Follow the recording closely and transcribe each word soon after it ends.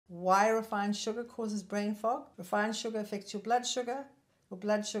Why refined sugar causes brain fog? Refined sugar affects your blood sugar. Your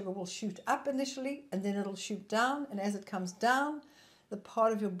blood sugar will shoot up initially and then it'll shoot down. And as it comes down, the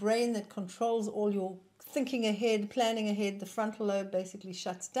part of your brain that controls all your thinking ahead, planning ahead, the frontal lobe basically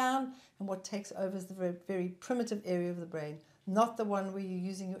shuts down. And what takes over is the very, very primitive area of the brain, not the one where you're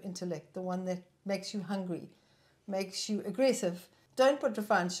using your intellect, the one that makes you hungry, makes you aggressive. Don't put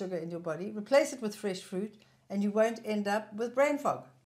refined sugar in your body. Replace it with fresh fruit and you won't end up with brain fog.